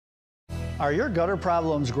Are your gutter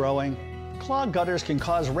problems growing? Clogged gutters can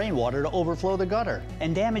cause rainwater to overflow the gutter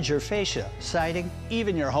and damage your fascia, siding,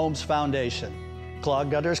 even your home's foundation. Clogged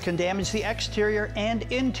gutters can damage the exterior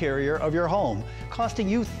and interior of your home, costing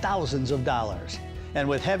you thousands of dollars. And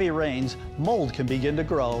with heavy rains, mold can begin to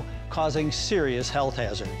grow, causing serious health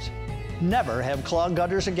hazards. Never have clogged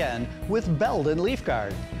gutters again with Beldon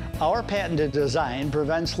Leafguard. Our patented design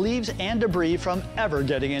prevents leaves and debris from ever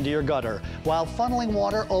getting into your gutter while funneling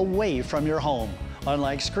water away from your home.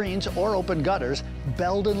 Unlike screens or open gutters,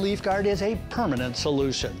 Beldon Leafguard is a permanent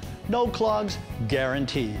solution. No clogs,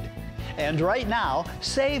 guaranteed. And right now,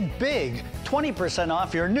 save big, 20%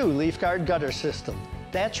 off your new Leafguard gutter system.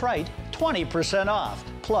 That's right, 20% off.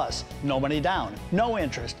 Plus, no money down, no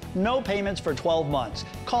interest, no payments for 12 months.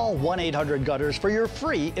 Call 1-800-GUTTERS for your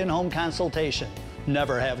free in-home consultation.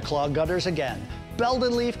 Never have clogged gutters again.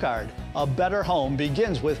 Beldon Leafguard. A better home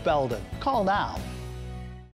begins with Beldon. Call now.